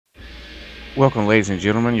Welcome, ladies and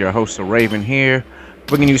gentlemen. Your host, Raven here,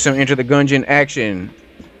 bringing you some Enter the Gungeon action.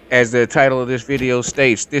 As the title of this video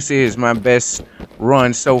states, this is my best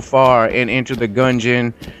run so far in Enter the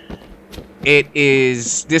Gungeon.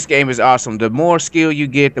 This game is awesome. The more skill you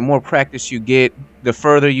get, the more practice you get, the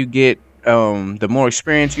further you get, the more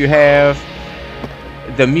experience you have.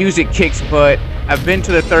 The music kicks butt. I've been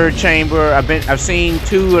to the third chamber. I've seen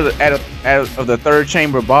two of the third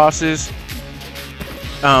chamber bosses.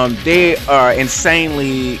 They are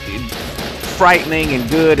insanely frightening and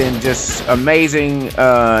good and just amazing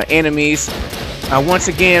enemies. Once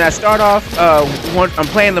again, I start off. I'm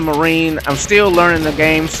playing the Marine. I'm still learning the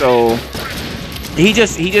game, so he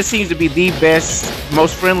just seems to be the best,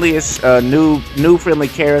 most friendliest new friendly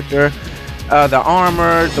character. The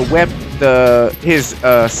armor, the weapon, his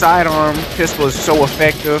sidearm pistol is so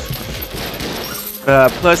effective.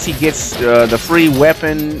 Plus he gets the free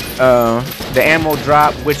weapon, the ammo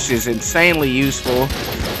drop, which is insanely useful.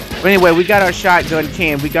 But anyway, we got our shotgun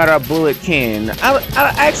can, we got our bullet can. I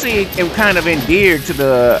actually am kind of endeared to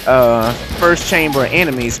the first chamber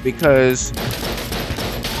enemies because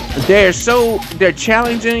they're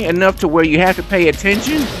challenging enough to where you have to pay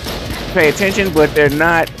attention, but they're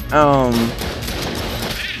not.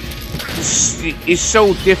 It's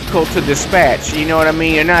so difficult to dispatch. You know what I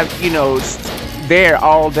mean? You're not, there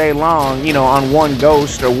all day long, on one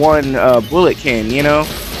ghost or one bullet can,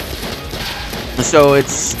 So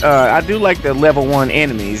it's I do like the level 1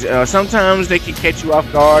 enemies. Sometimes they can catch you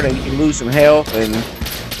off guard and you can lose some health and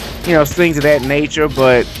things of that nature,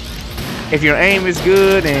 but if your aim is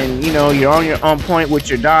good and you're on point with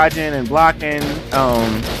your dodging and blocking,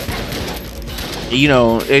 you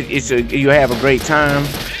have a great time.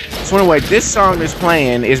 So anyway, this song that's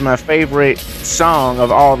playing is my favorite song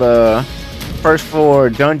of all the first 4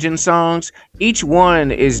 dungeon songs. Each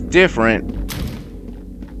one is different,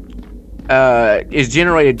 is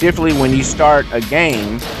generated differently when you start a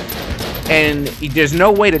game, and there's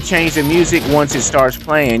no way to change the music once it starts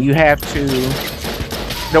playing.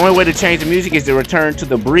 The only way to change the music is to return to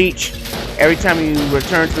the breach. Every time you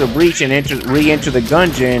return to the breach and re-enter the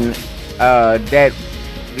gungeon, that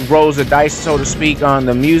rolls the dice, so to speak, on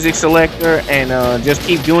the music selector, and just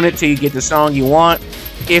keep doing it till you get the song you want,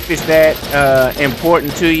 if it's that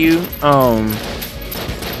important to you.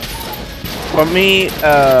 For me,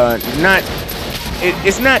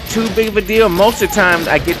 it's not too big of a deal. Most of the time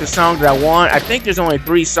I get the song that I want. I think there's only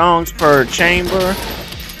 3 songs per chamber,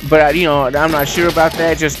 but I'm not sure about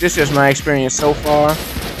that. This is my experience so far.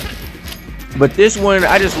 But this one,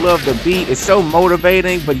 I just love the beat. It's so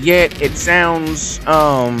motivating, but yet it sounds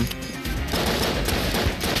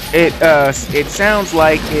it sounds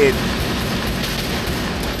like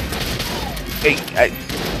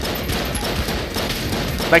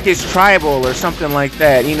like it's tribal or something like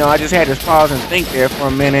that. I just had to pause and think there for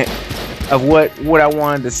a minute of what I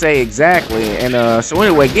wanted to say exactly. And so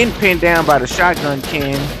anyway, getting pinned down by the shotgun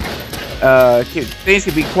can, things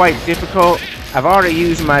can be quite difficult. I've already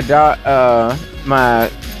used my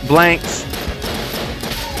blanks.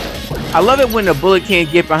 I love it when the bullet can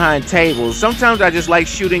get behind tables. Sometimes I just like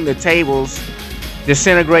shooting the tables,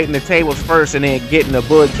 disintegrating the tables first, and then getting the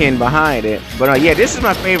bullet can behind it. But yeah, this is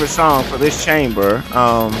my favorite song for this chamber.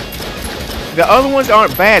 The other ones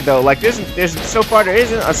aren't bad though. Like there's so far there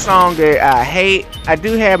isn't a song that I hate. I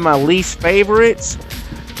do have my least favorites,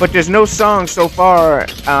 but there's no song so far.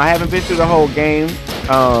 I haven't been through the whole game.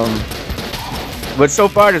 But so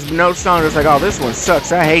far, there's no song that's like, oh, this one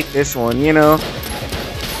sucks. I hate this one,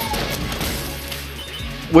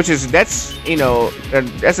 that's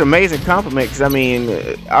an amazing compliment, because I mean,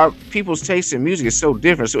 our people's taste in music is so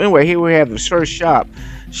different. So anyway, here we have this first shop.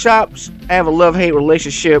 Shops have a love-hate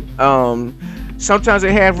relationship. Sometimes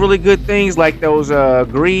they have really good things like those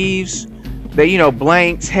greaves. They,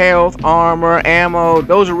 blanks, health, armor, ammo.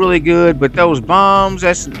 Those are really good. But those bombs,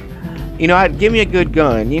 that's give me a good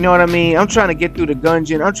gun. You know what I mean? I'm trying to get through the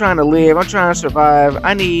gungeon. I'm trying to live. I'm trying to survive.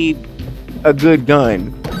 I need a good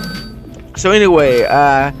gun. So anyway,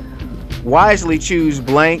 wisely choose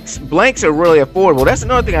blanks. Blanks are really affordable. That's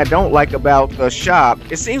another thing I don't like about the shop.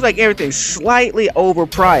 It seems like everything's slightly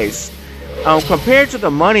overpriced. Compared to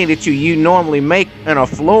the money that you normally make on a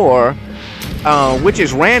floor, which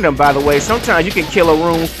is random, by the way. Sometimes you can kill a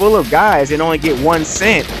room full of guys and only get 1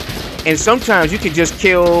 cent. And sometimes you can just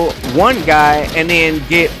kill one guy and then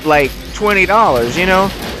get like $20,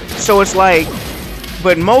 So it's like,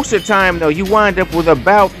 but most of the time though, you wind up with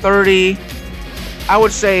about 30, I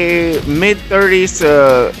would say mid 30s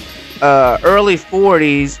to early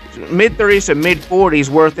 40s, mid 30s to mid 40s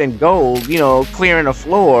worth in gold, clearing the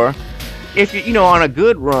floor. if you know, on a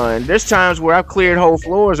good run, there's times where I've cleared whole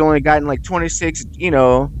floors, only gotten like 26,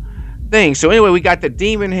 things. So anyway, we got the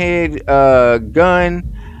demon head gun.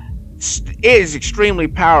 It is extremely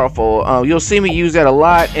powerful. You'll see me use that a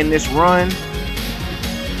lot in this run.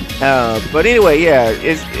 But anyway, yeah,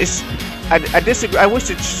 it's I disagree. I wish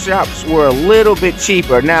the shops were a little bit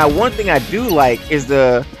cheaper. Now, one thing I do like is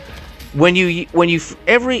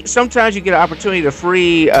sometimes you get an opportunity to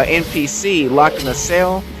free NPC locked in a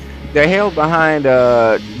cell. They're held behind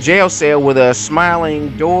a jail cell with a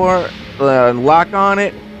smiling door lock on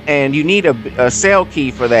it, and you need a cell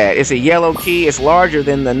key for that. It's a yellow key. It's larger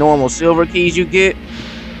than the normal silver keys you get.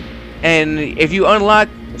 And if you unlock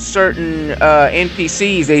certain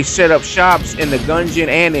NPCs, they set up shops in the Gungeon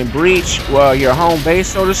and in Breach, your home base,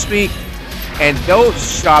 so to speak. And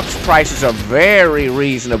those shops' prices are very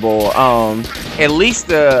reasonable. At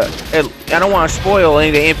least I don't want to spoil any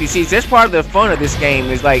of the NPCs. That's part of the fun of this game,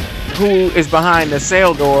 is like, who is behind the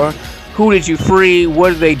cell door? Who did you free?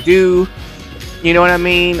 What do they do? You know what I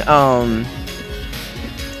mean?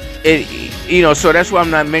 So that's why I'm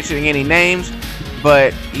not mentioning any names.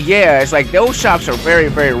 But yeah, it's like those shops are very,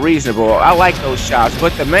 very reasonable. I like those shops.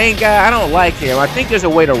 But the main guy, I don't like him. I think there's a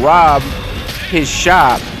way to rob his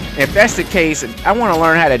shop. If that's the case, I want to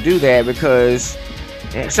learn how to do that, because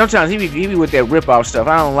sometimes he be with that rip-off stuff.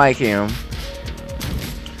 I don't like him.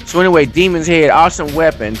 So anyway, Demon's Head, awesome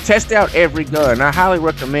weapon. Test out every gun. I highly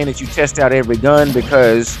recommend that you test out every gun,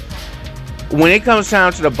 because when it comes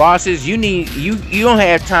down to the bosses, you don't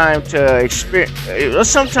have time to experiment.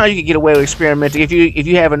 Sometimes you can get away with experimenting if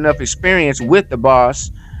you have enough experience with the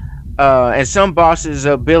boss. And some bosses'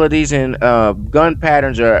 abilities and gun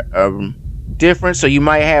patterns are different, so you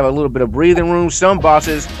might have a little bit of breathing room. Some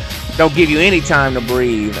bosses don't give you any time to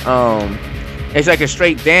breathe. It's like a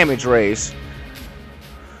straight damage race.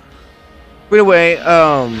 But anyway,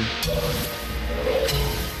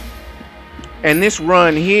 and this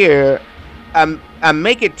run here, I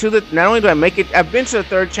make it to the. Not only do I make it, I've been to the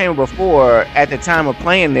third chamber before at the time of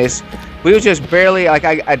playing this, but it was just barely. Like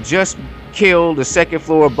I just killed the second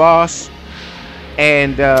floor boss,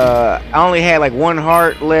 and I only had like one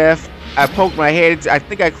heart left. I poked my head. I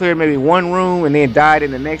think I cleared maybe one room and then died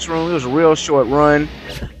in the next room. It was a real short run.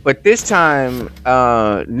 But this time,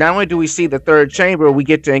 not only do we see the third chamber, we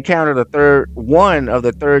get to encounter one of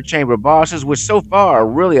the third chamber bosses, which so far are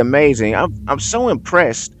really amazing. I'm so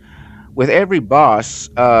impressed with every boss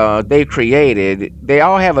they created. They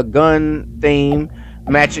all have a gun theme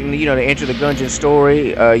matching, the Enter the Gungeon story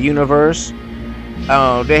universe.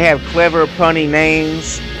 They have clever, punny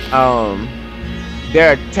names.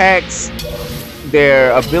 Their attacks,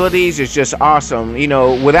 their abilities is just awesome.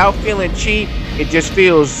 Without feeling cheap, it just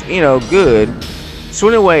feels, good. So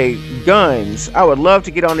anyway, guns. I would love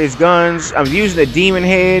to get on these guns. I'm using the Demon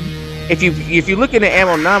Head. If you look in the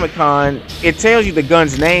Ammonomicon, it tells you the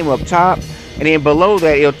gun's name up top, and then below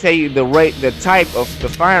that it'll tell you the type of the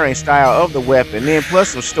firing style of the weapon. Then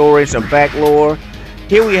plus some story, some back lore.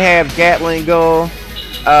 Here we have Gatling Gun.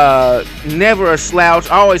 Never a slouch.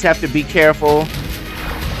 Always have to be careful.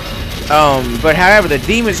 But however, the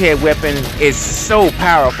Demon's Head weapon is so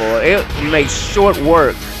powerful. It makes short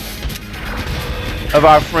work of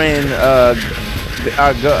our friend,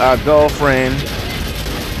 our girlfriend.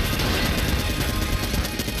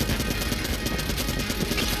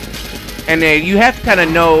 And then you have to kind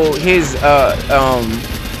of know his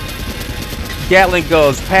Gatling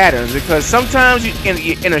Gun's patterns, because sometimes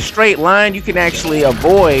in a straight line you can actually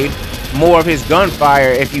avoid more of his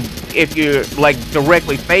gunfire if you're like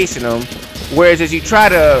directly facing him, whereas as you try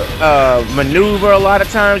to maneuver, a lot of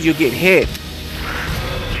times you'll get hit.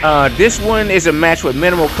 This one is a match with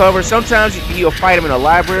minimal cover. Sometimes you'll fight him in a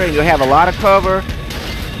library and you'll have a lot of cover,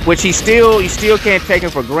 which you still can't take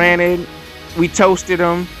him for granted. We toasted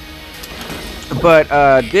him. But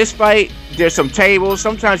this fight, there's some tables.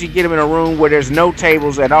 Sometimes you get him in a room where there's no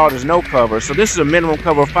tables at all. There's no cover. So this is a minimum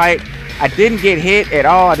cover fight. I didn't get hit at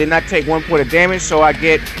all. I did not take 1 point of damage. So I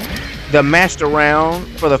get the Master Round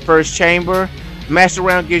for the first chamber. Master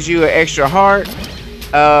Round gives you an extra heart.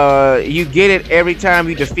 You get it every time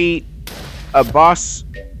you defeat a boss.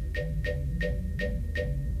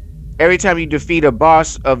 Every time you defeat a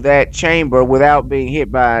boss of that chamber without being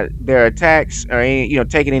hit by their attacks or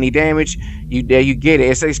taking any damage, you get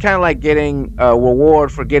it. It's kind of like getting a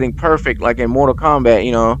reward for getting perfect, like in Mortal Kombat.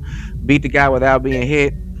 Beat the guy without being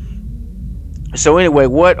hit. So anyway,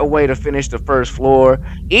 what a way to finish the first floor.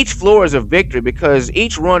 Each floor is a victory because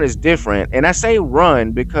each run is different, and I say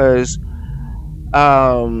run because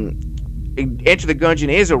Enter the Gungeon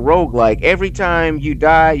is a roguelike. Every time you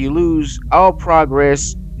die, you lose all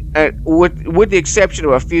progress. with the exception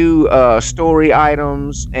of a few story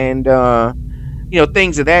items and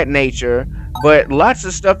things of that nature. But lots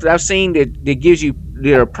of stuff that I've seen that gives you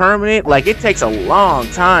that are permanent, like it takes a long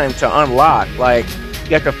time to unlock. Like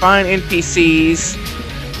you have to find NPCs.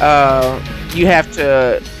 You have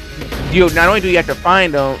to not only do you have to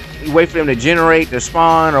find them, you wait for them to generate, to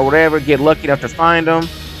spawn or whatever, get lucky enough to find them.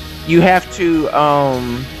 You have to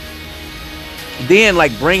then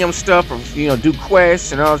like bring them stuff or do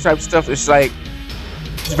quests and all type of stuff. It's like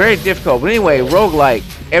it's very difficult. But anyway, roguelike.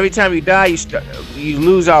 Every time you die, you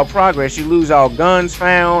lose all progress. You lose all guns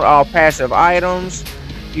found, all passive items.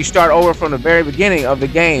 You start over from the very beginning of the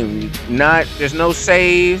game. There's no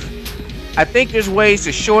save. I think there's ways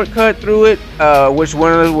to shortcut through it, which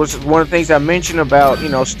was one of the things I mentioned about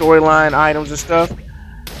storyline items and stuff.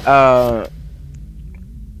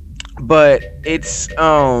 But it's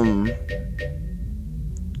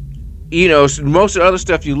most of the other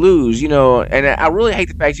stuff you lose, and I really hate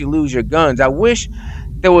the fact you lose your guns. I wish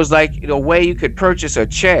there was like a way you could purchase a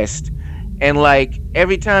chest, and like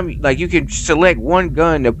every time like you could select one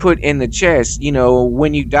gun to put in the chest,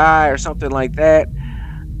 when you die or something like that.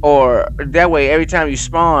 Or that way, every time you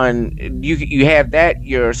spawn, you have that,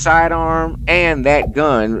 your sidearm, and that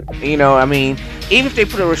gun. I mean, even if they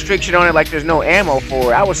put a restriction on it, like there's no ammo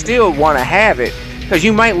for it, I would still want to have it. Because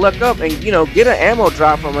you might look up and, get an ammo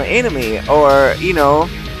drop from an enemy. Or, you might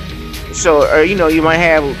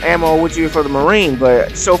have ammo with you for the Marine.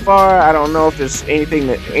 But so far, I don't know if there's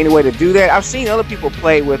any way to do that. I've seen other people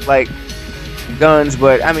play with, like, guns.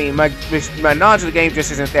 But, I mean, my knowledge of the game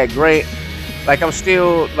just isn't that great. Like I'm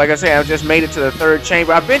still, like I say, I just made it to the third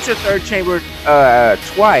chamber. I've been to the third chamber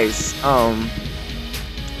twice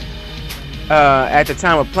at the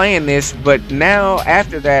time of playing this, but now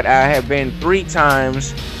after that I have been 3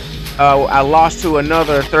 times. I lost to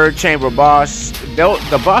another third chamber boss.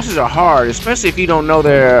 The bosses are hard, especially if you don't know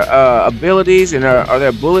their abilities and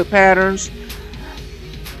their bullet patterns.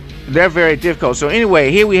 They're very difficult. So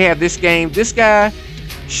anyway, here we have this game. This guy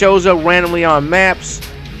shows up randomly on maps.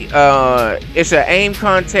 It's an aim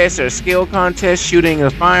contest or a skill contest, shooting a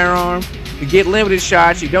firearm. You get limited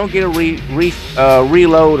shots. You don't get a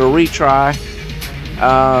reload or retry.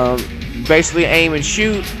 Basically aim and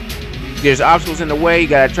shoot. There's obstacles in the way. You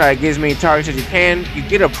gotta try to get as many targets as you can. You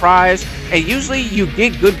get a prize, and usually you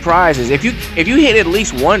get good prizes. If you hit at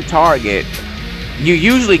least one target, you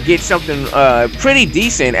usually get something pretty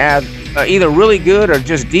decent out of, either really good or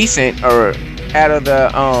just decent, or out of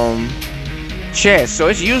the chest. So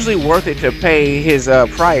it's usually worth it to pay his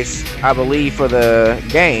price, I believe, for the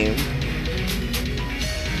game.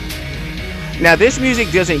 Now this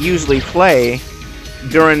music doesn't usually play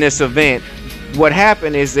during this event. What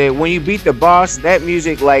happened is that when you beat the boss, that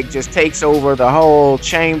music like just takes over the whole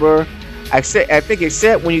chamber. I think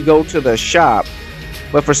except when you go to the shop,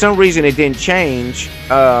 but for some reason it didn't change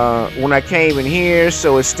when I came in here.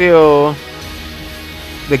 So it's still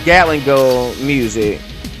the Gatling Gun music.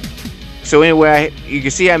 So anyway, you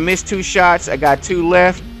can see I missed 2 shots. I got 2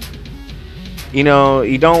 left. You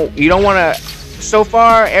don't want to. So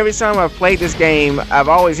far, every time I've played this game, I've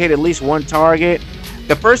always hit at least 1 target.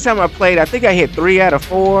 The first time I played, I think I hit 3 out of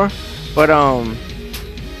 4. But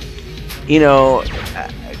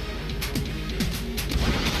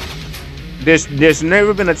there's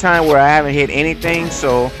never been a time where I haven't hit anything.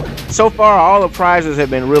 So far, all the prizes have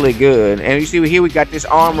been really good. And you see here we got this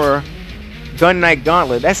armor. Gun Knight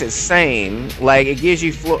Gauntlet, that's insane. Like it gives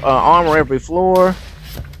you armor every floor.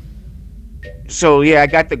 So yeah, I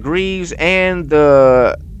got the greaves and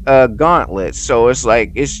the gauntlets. So it's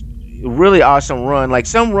like it's really awesome run. Like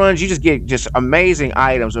some runs you just get just amazing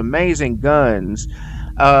items, amazing guns.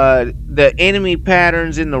 The enemy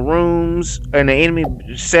patterns in the rooms and the enemy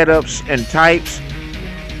setups and types,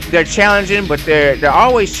 they're challenging, but they're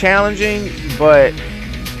always challenging, but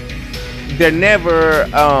they're never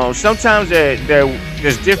sometimes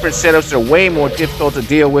there's different setups that are way more difficult to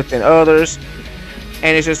deal with than others,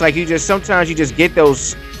 and it's just like sometimes you just get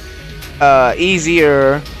those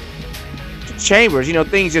easier chambers,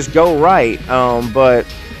 things just go right. But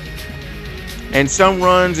in some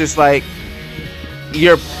runs it's like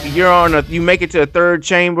you make it to a third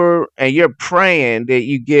chamber and you're praying that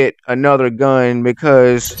you get another gun,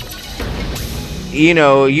 because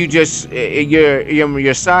you just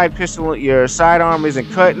your side pistol, your sidearm isn't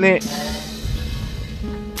cutting it.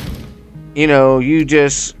 You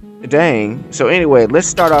just dang. So anyway, let's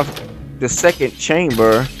start off the second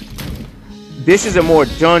chamber. This is a more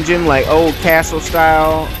dungeon, like old castle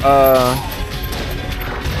style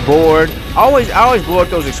board. I always blow up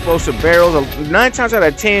those explosive barrels. 9 times out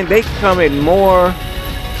of 10, they come in more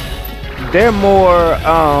they're more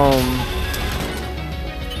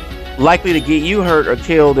likely to get you hurt or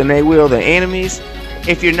killed than they will the enemies.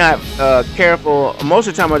 If you're not careful, most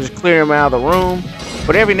of the time I just clear them out of the room.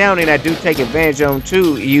 But every now and then I do take advantage of them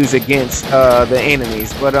to use against the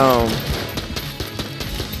enemies. But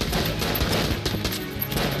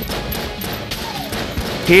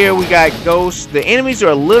here we got ghosts. The enemies are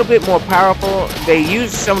a little bit more powerful. They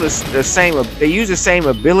use some of the same. They use the same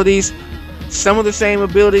abilities. Some of the same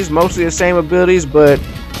abilities, mostly the same abilities, but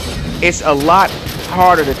it's a lot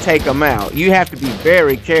harder to take them out. You have to be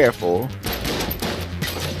very careful.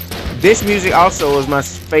 This music also is my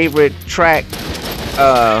favorite track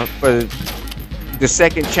for the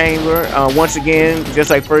second chamber. Once again, just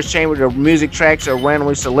like first chamber, the music tracks are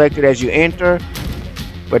randomly selected as you enter.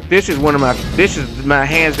 But this is my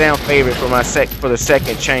hands down favorite for the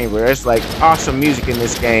second chamber. It's like awesome music in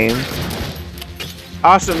this game.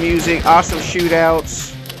 Awesome music, awesome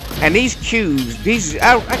shootouts. And these cubes,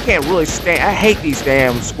 I can't really stand. I hate these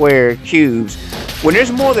damn square cubes. When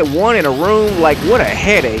there's more than one in a room, like what a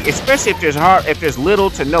headache. Especially if there's little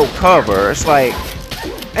to no cover. It's like,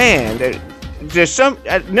 man, there's none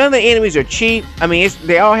of the enemies are cheap. I mean,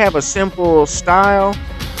 they all have a simple style,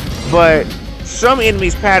 but some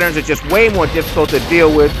enemies' patterns are just way more difficult to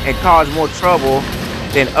deal with and cause more trouble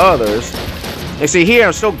than others. And see, here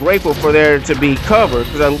I'm so grateful for there to be covered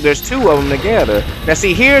because there's two of them together. Now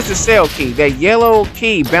see, here's the cell key. That yellow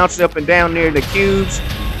key bouncing up and down near the cubes.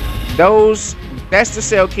 That's the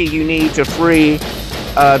cell key you need to free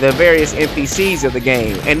the various NPCs of the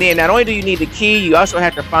game. And then not only do you need the key, you also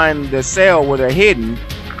have to find the cell where they're hidden.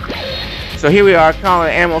 So here we are, calling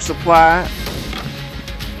an ammo supply.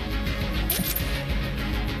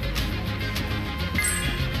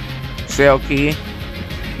 Cell key.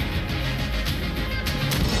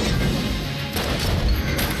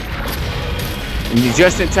 And you're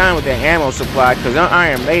just in time with that ammo supply because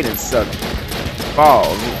Iron Maiden suck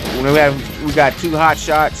balls. We got two hot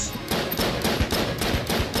shots.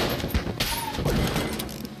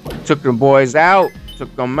 Took them boys out.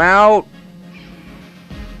 Took them out.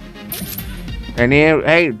 And then,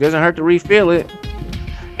 hey, it doesn't hurt to refill it.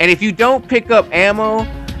 And if you don't pick up ammo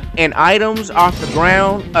and items off the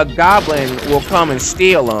ground, a goblin will come and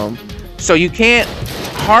steal them. So you can't.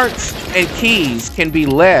 Hearts and keys can be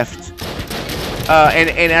left.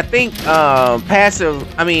 And I think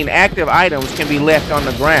active items can be left on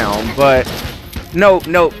the ground, but no,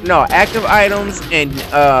 active items and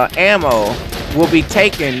ammo will be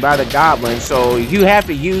taken by the goblin, so you have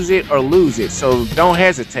to use it or lose it, so don't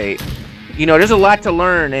hesitate. You know, there's a lot to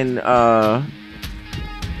learn in Enter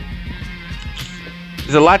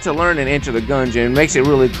the Gungeon. It makes it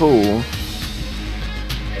really cool.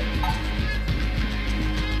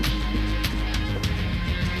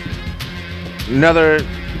 Another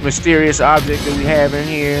mysterious object that we have in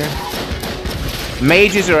here.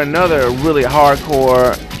 Mages are another really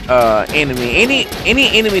hardcore enemy. Any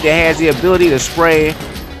enemy that has the ability to spray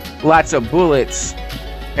lots of bullets.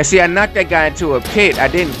 And see, I knocked that guy into a pit. I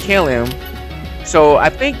didn't kill him. So I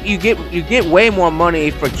think you get way more money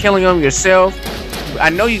for killing him yourself. I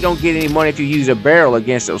know you don't get any money if you use a barrel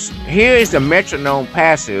against those. Here is the metronome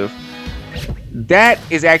passive. That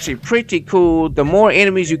is actually pretty cool. The more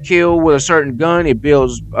enemies you kill with a certain gun, it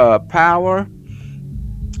builds power.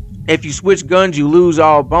 If you switch guns, you lose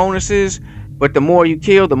all bonuses. But the more you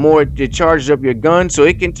kill, the more it charges up your gun. So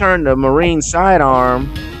it can turn the Marine sidearm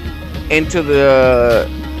into the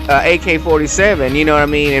AK-47, you know what I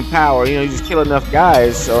mean, in power. You know, you just kill enough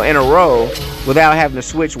guys so in a row without having to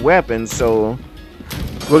switch weapons. So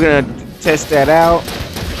we're going to test that out.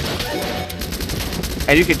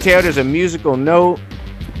 And you can tell there's a musical note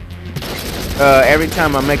every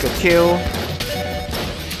time I make a kill.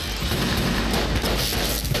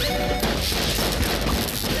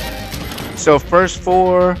 So first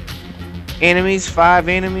 4 enemies, 5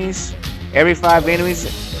 enemies, every 5 enemies,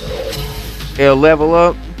 it'll level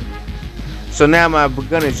up. So now my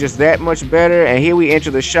gun is just that much better. And here we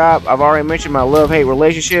enter the shop. I've already mentioned my love-hate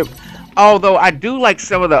relationship. Although I do like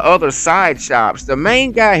some of the other side shops. The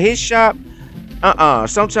main guy, his shop,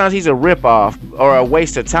 sometimes he's a ripoff or a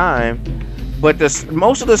waste of time, but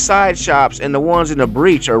most of the side shops and the ones in the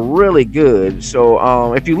breach are really good.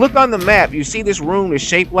 So if you look on the map, you see this room is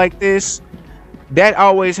shaped like this. That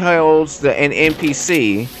always holds an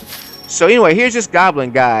NPC. So anyway, here's this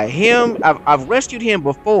goblin guy. I've rescued him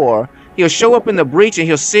before. He'll show up in the breach and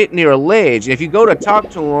he'll sit near a ledge. If you go to talk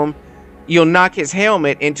to him, you'll knock his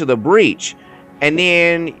helmet into the breach, and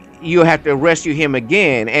then you'll have to rescue him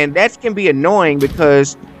again. And that can be annoying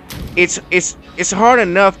because it's hard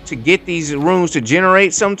enough to get these rooms to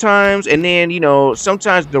generate sometimes, and then you know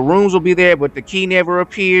sometimes the rooms will be there but the key never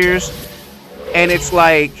appears, and it's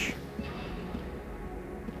like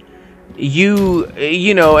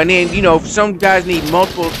you know, and then you know some guys need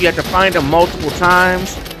multiple, you have to find them multiple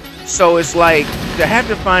times, so it's like to have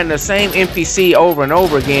to find the same NPC over and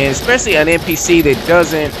over again, especially an NPC that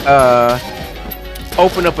doesn't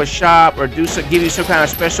open up a shop or give you some kind of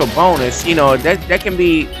special bonus. You know, that can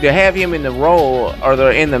be, to have him in the role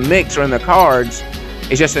or in the mix or in the cards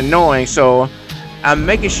is just annoying. So I'm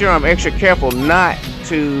making sure I'm extra careful not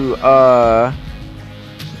to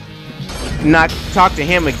not talk to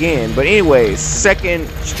him again. But anyways, second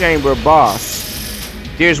chamber boss,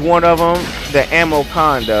 there's one of them, the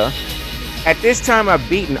Amoconda. At this time I've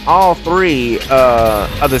beaten all 3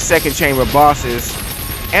 of the second chamber bosses.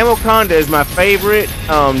 Amoconda is my favorite.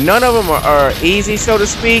 None of them are easy, so to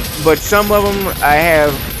speak, but some of them I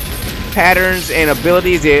have patterns and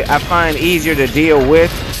abilities that I find easier to deal with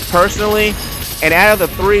personally. And out of the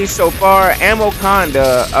 3 so far,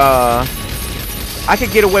 Amoconda, I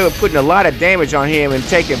could get away with putting a lot of damage on him and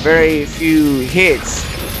taking very few hits.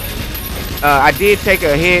 I did take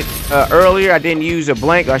a hit earlier. I didn't use a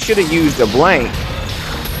blank. I should have used a blank,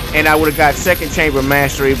 and I would have got second chamber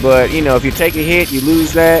mastery, but you know, if you take a hit, you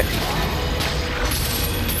lose that.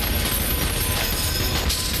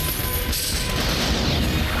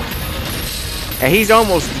 And he's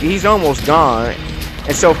almost gone.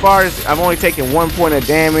 And so far as I've only taken 1 point of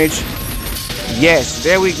damage. Yes,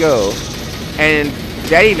 there we go. And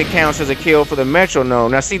that even counts as a kill for the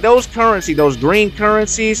metronome. Now see, those currency, those green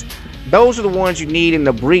currencies, those are the ones you need in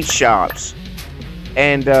the breach shops.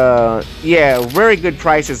 And yeah, very good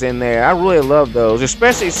prices in there. I really love those,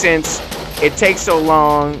 especially since it takes so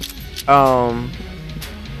long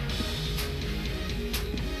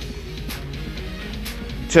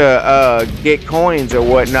to get coins or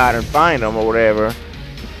whatnot and find them or whatever.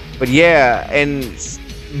 But yeah, and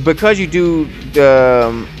because you do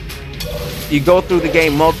the you go through the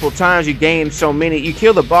game multiple times, you gain so many, you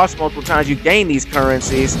kill the boss multiple times, you gain these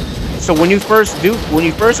currencies. So when you first open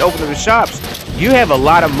up the shops, you have a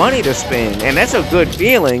lot of money to spend, and that's a good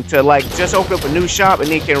feeling to like just open up a new shop and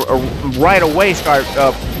then you can right away start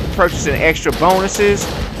purchasing extra bonuses.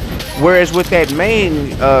 Whereas with that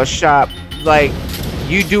main shop, like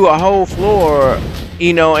you do a whole floor,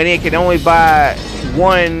 you know, and it can only buy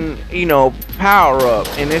one, you know, power up,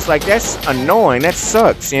 and it's like that's annoying. That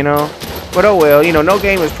sucks, you know. But oh well, you know, no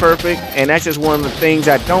game is perfect, and that's just one of the things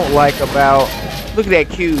I don't like about. Look at that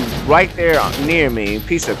cube right there near me,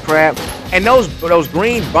 piece of crap. And those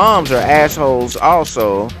green bombs are assholes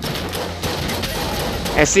also.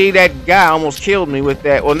 And see, that guy almost killed me with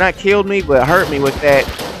that. Well, not killed me, but hurt me with that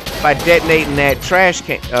by detonating that trash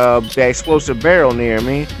can, that explosive barrel near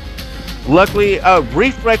me. Luckily,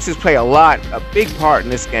 reflexes play a big part in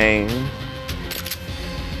this game.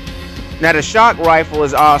 Now the shock rifle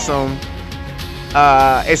is awesome.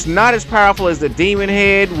 It's not as powerful as the demon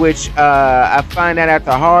head, which I find that out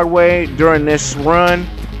the hard way during this run.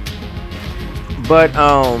 But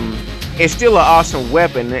it's still an awesome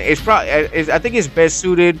weapon. It's probably, I think it's best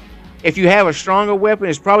suited if you have a stronger weapon.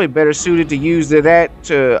 It's probably better suited to use that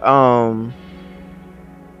to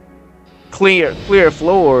clear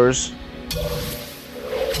floors,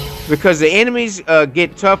 because the enemies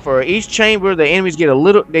get tougher. Each chamber, the enemies get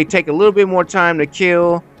they take a little bit more time to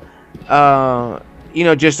kill. You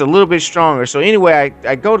know, just a little bit stronger. So anyway,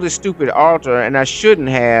 I go to the stupid altar, and I shouldn't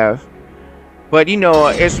have, but you know,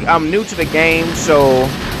 I'm new to the game, so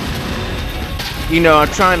you know, I'm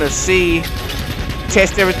trying to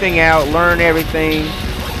test everything out, learn everything.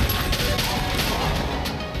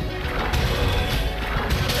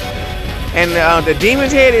 And the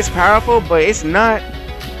demon's head is powerful, but it's not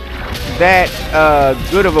that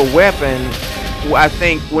good of a weapon, I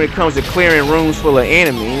think, when it comes to clearing rooms full of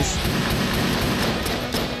enemies.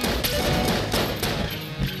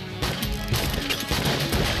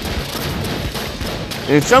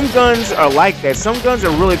 And some guns are like that. Some guns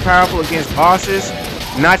are really powerful against bosses,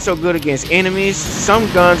 not so good against enemies.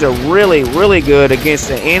 Some guns are really, really good against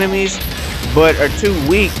the enemies, but are too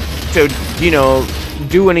weak to, you know,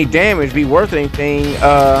 do any damage, be worth anything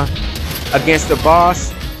against the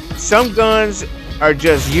boss. Some guns are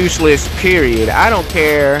just useless, period. I don't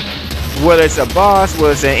care whether it's a boss,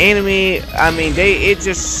 whether it's an enemy. I mean, it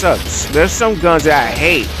just sucks. There's some guns that I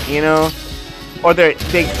hate, you know, or they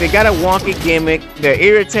got a wonky gimmick. They're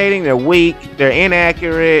irritating, they're weak, they're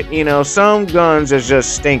inaccurate. You know, some guns are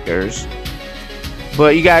just stinkers.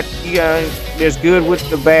 But you got there's good with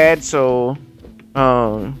the bad, so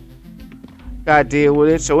gotta deal with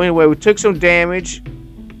it. So anyway, we took some damage.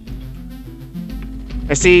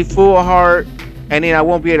 And see, full heart, and then I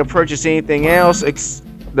won't be able to purchase anything else.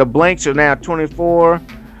 The blanks are now 24.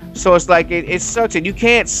 So it's like it sucks, and you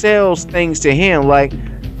can't sell things to him. Like,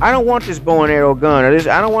 I don't want this bow and arrow gun, or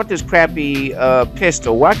I don't want this crappy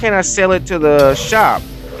pistol. Why can't I sell it to the shop?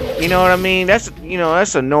 You know what I mean? That's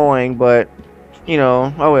annoying, but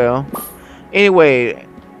oh well. Anyway,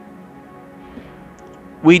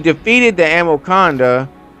 we defeated the Amoconda,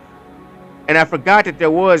 and I forgot that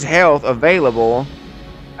there was health available.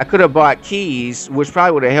 I could have bought keys, which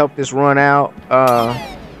probably would have helped this run out.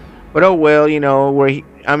 But oh well,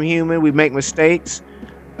 I'm human. We make mistakes.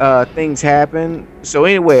 Things happen. So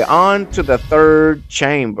anyway, on to the third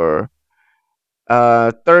chamber.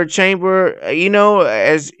 Third chamber,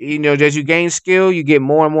 as you gain skill, you get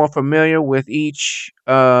more and more familiar with each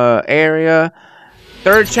area.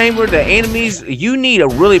 Third chamber, the enemies, you need a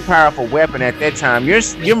really powerful weapon at that time.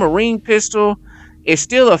 Your marine pistol is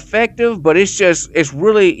still effective, but it's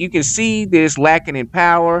really, you can see that it's lacking in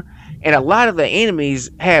power. And a lot of the enemies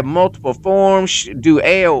have multiple forms, do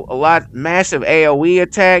massive AoE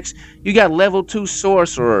attacks. You got level 2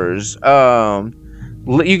 sorcerers.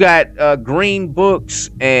 You got green books,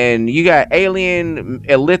 and you got alien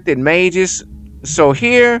illithid mages. So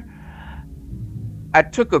here, I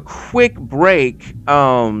took a quick break.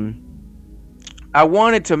 I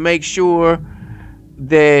wanted to make sure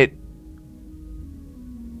that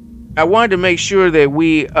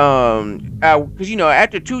we because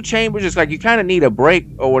after 2 chambers, it's like you kind of need a break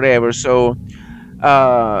or whatever. So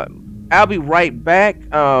I'll be right back.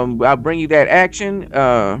 I'll bring you that action.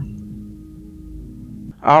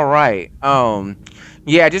 All right.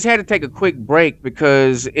 Yeah, I just had to take a quick break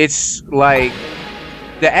because it's like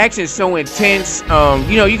the action is so intense.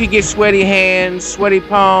 You can get sweaty hands, sweaty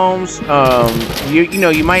palms.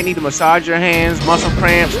 You might need to massage your hands, muscle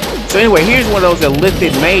cramps. So anyway, here's one of those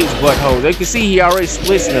illithid mage buttholes. You can see he already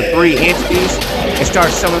splits into 3 entities and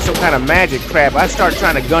starts summoning some kind of magic crap. I start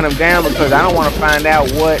trying to gun him down because I don't want to find out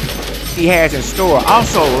what he has in store.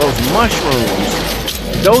 Also, those mushrooms.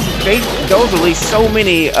 Those release so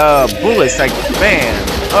many bullets. Like, man,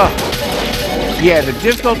 yeah, the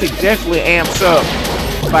difficulty definitely amps up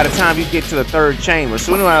by the time you get to the 3rd chamber.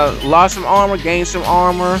 So anyway, I lost some armor, gained some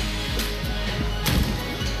armor.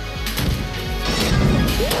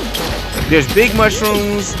 There's big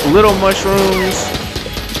mushrooms, little mushrooms.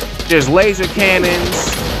 There's laser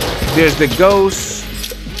cannons. There's the ghosts.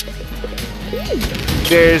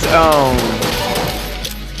 There's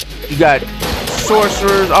you got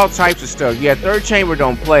sorcerers, all types of stuff. Yeah, 3rd chamber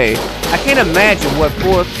don't play. I can't imagine what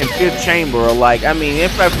 4th and 5th chamber are like. I mean,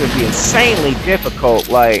 it probably would be insanely difficult.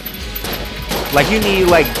 Like you need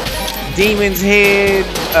like Demon's Head,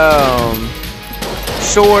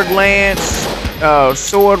 sword lance,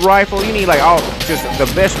 sword rifle. You need like just the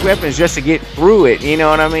best weapons just to get through it. You know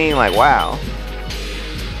what I mean? Like, wow.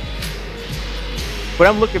 But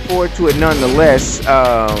I'm looking forward to it nonetheless.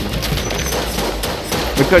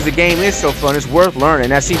 Because the game is so fun, it's worth learning.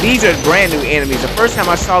 Now, see, these are brand new enemies. The first time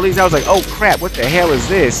I saw these, I was like, oh crap, what the hell is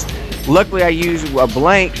this? Luckily, I used a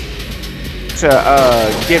blank to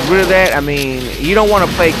get rid of that. I mean, you don't want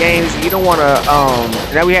to play games. You don't want to.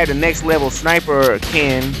 Now we have the next level sniper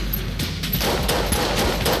Ken.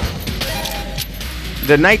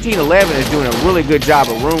 The 1911 is doing a really good job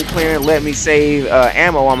of room clearing. Let me save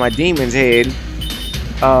ammo on my Demon's Head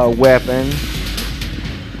weapon.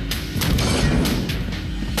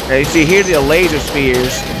 Now you see, here's the laser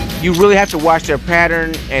spheres. You really have to watch their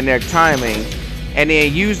pattern and their timing, and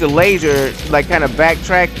then use the laser, like kind of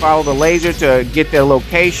backtrack, follow the laser to get their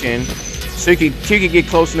location, so you can get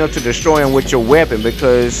close enough to destroy them with your weapon.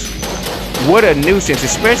 Because what a nuisance,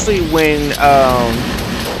 especially when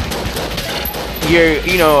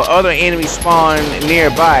other enemies spawn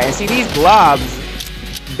nearby. And see, these blobs,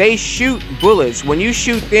 they shoot bullets. When you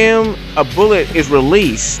shoot them, a bullet is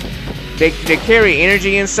released. They carry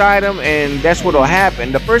energy inside them, and that's what'll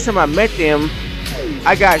happen. The first time I met them,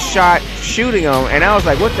 I got shot shooting them, and I was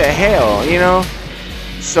like, what the hell,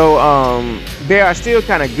 So they are still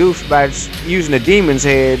kind of goofed by using the Demon's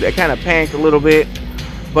Head. I kind of panicked a little bit.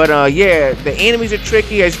 But yeah, the enemies are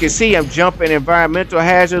tricky. As you can see, I'm jumping environmental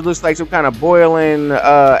hazards. Looks like some kind of boiling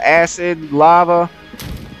acid, lava.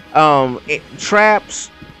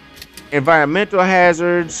 Traps, environmental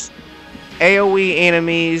hazards, AoE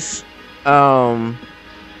enemies.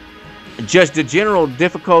 Just the general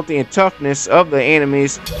difficulty and toughness of the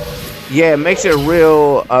enemies, yeah, it makes it a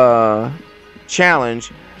real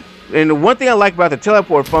challenge. And the one thing I like about the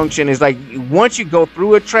teleport function is, like, once you go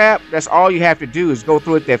through a trap, that's all you have to do is go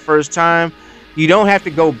through it that first time. You don't have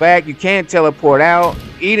to go back. You can teleport out.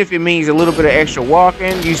 Even if it means a little bit of extra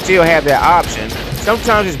walking, you still have that option.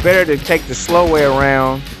 sometimes it's better to take the slow way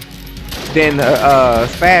around than the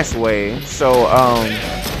fast way. So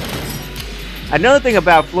another thing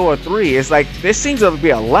about floor 3 is like there seems to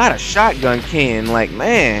be a lot of shotgun kin. Like,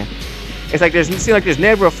 man, it's like it seems like there's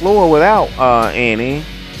never a floor without any.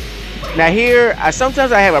 Now here,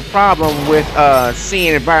 sometimes I have a problem with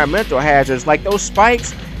seeing environmental hazards. Like those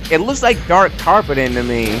spikes, it looks like dark carpeting to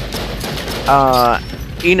me.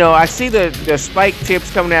 You know, I see the spike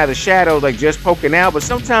tips coming out of the shadows, like just poking out, but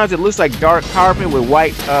sometimes it looks like dark carpet with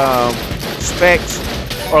white specks,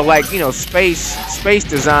 or like, you know, space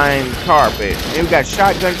design carpet. And we got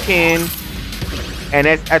shotgun kin, and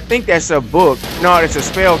I think that's a book. No, it's a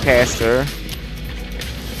spellcaster.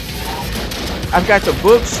 I've got the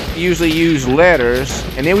books usually use letters,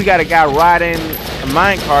 and then we got a guy riding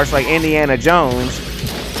mine carts like Indiana Jones.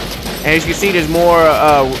 And as you can see, there's more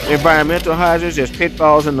environmental hazards. There's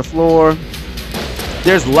pitfalls in the floor.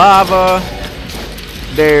 There's lava.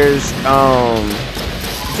 There's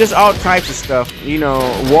just all types of stuff. You know,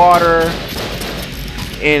 water.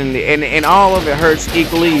 And all of it hurts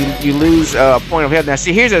equally. You lose a point of health. Now,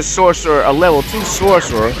 see, here's a sorcerer, a level 2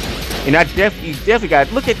 sorcerer. And you definitely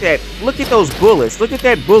got, look at that. Look at those bullets. Look at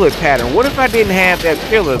that bullet pattern. What if I didn't have that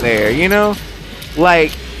pillar there, you know?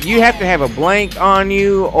 Like, you have to have a blank on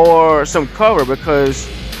you or some cover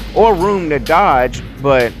or room to dodge.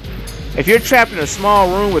 But if you're trapped in a small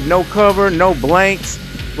room with no cover, no blanks,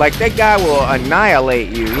 like that guy will annihilate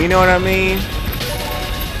you. You know what I mean?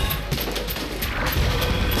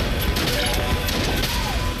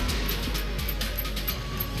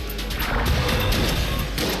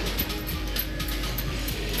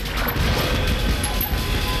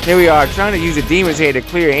 Here we are, trying to use a Demon's Head to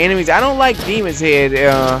clear enemies. I don't like Demon's Head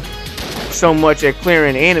so much at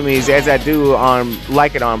clearing enemies as I do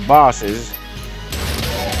like it on bosses.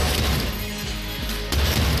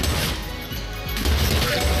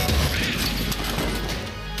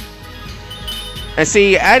 And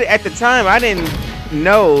see, at the time, I didn't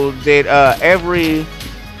know that every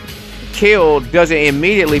kill doesn't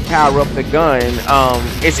immediately power up the gun.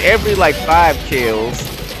 It's every like 5 kills.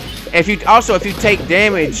 If you take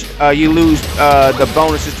damage, you lose the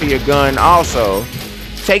bonuses to your gun. Also,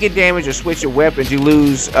 taking damage or switch your weapons, you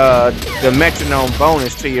lose the metronome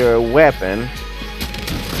bonus to your weapon.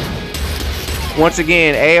 Once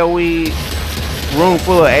again, AOE, room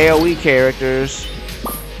full of AOE characters.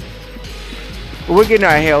 But we're getting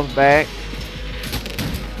our health back.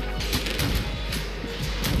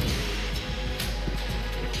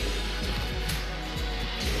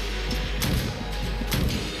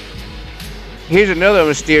 Here's another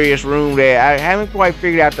mysterious room that I haven't quite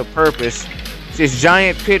figured out the purpose. It's this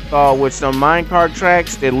giant pitfall with some minecart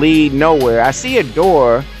tracks that lead nowhere. I see a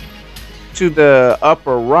door to the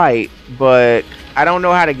upper right, but I don't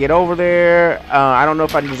know how to get over there. I don't know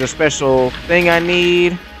if there's a special thing I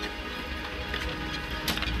need.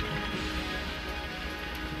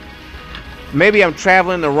 Maybe I'm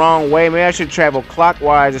traveling the wrong way. Maybe I should travel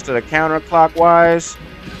clockwise instead of counterclockwise,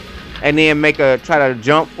 and then try to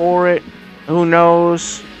jump for it. Who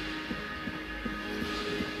knows?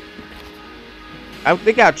 I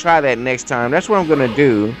think I'll try that next time. That's what I'm gonna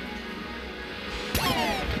do.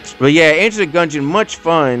 But yeah, Enter the Gungeon, much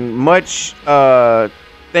fun, much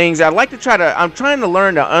things. I'm trying to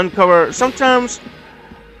learn to uncover. Sometimes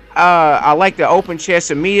I like to open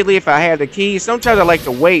chests immediately if I have the key. Sometimes I like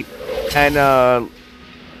to wait and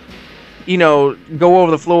you know, go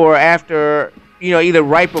over the floor after. You know, either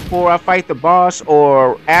right before I fight the boss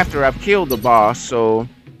or after I've killed the boss. So,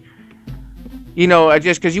 you know,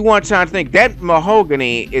 just because you want time to think, that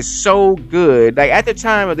mahogany is so good. Like at the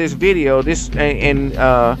time of this video,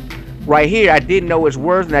 right here, I didn't know its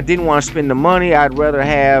worth, and I didn't want to spend the money. I'd rather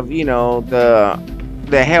have, you know,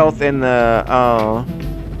 the health and the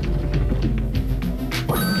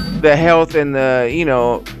you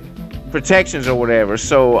know, protections or whatever.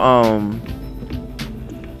 So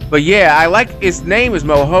but yeah, I like its name is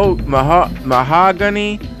mahogany,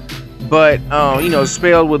 but you know,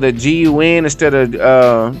 spelled with a G-U-N instead of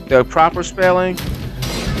the proper spelling.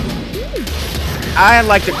 I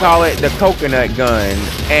like to call it the coconut gun,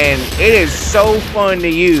 and it is so fun to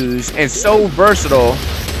use and so versatile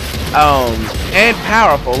and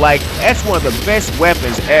powerful. Like that's one of the best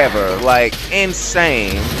weapons ever. Like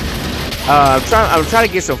insane. I'm trying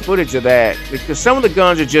to get some footage of that because some of the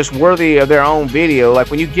guns are just worthy of their own video.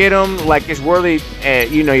 Like when you get them, like it's worthy,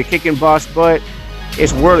 and you know you're kicking boss butt.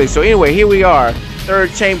 It's worthy. So anyway, here we are,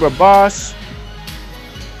 3rd chamber boss.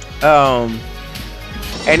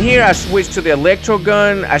 And here I switched to the electro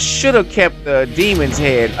gun. I should have kept the demon's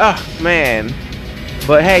head. Oh man,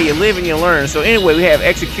 But hey, you live and you learn. So anyway, we have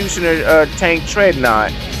Executioner Tank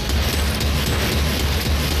Treadnought.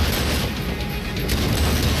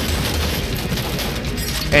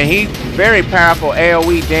 And he's very powerful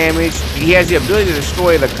AoE damage. He has the ability to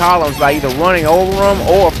destroy the columns by either running over them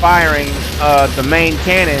or firing the main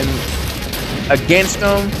cannon against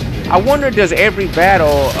them. I wonder, does every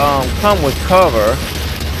battle come with cover?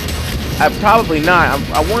 Probably not.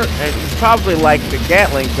 I wonder. It's probably like the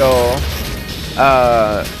Gatling Gun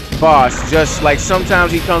boss. Just like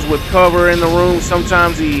sometimes he comes with cover in the room.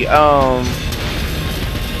 Sometimes he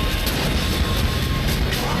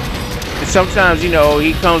sometimes, you know,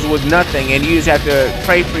 he comes with nothing, and you just have to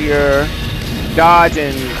pray for your dodge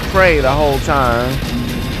and pray the whole time.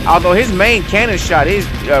 Although his main cannon shot is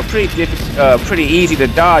pretty easy to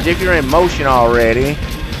dodge if you're in motion already.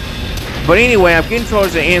 But anyway, I'm getting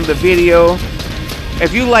towards the end of the video.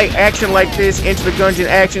 If you like action like this, Into the Gungeon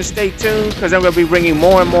action, stay tuned, because I'm going to be bringing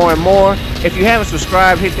more and more and more. If you haven't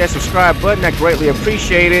subscribed, hit that subscribe button. I greatly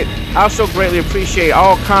appreciate it. I also greatly appreciate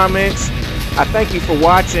all comments. I thank you for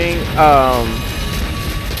watching.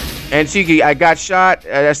 And see, I got shot.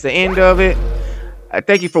 That's the end of it.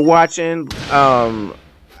 Thank you for watching.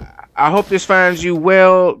 I hope this finds you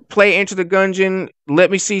well. Play Into the Gungeon. Let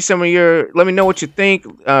me see some of your. Let me know what you think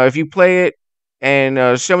if you play it,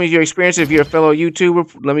 and show me your experience if you're a fellow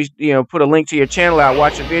YouTuber. Let me, put a link to your channel. I'll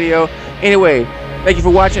watch a video. Anyway, thank you for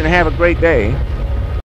watching and have a great day.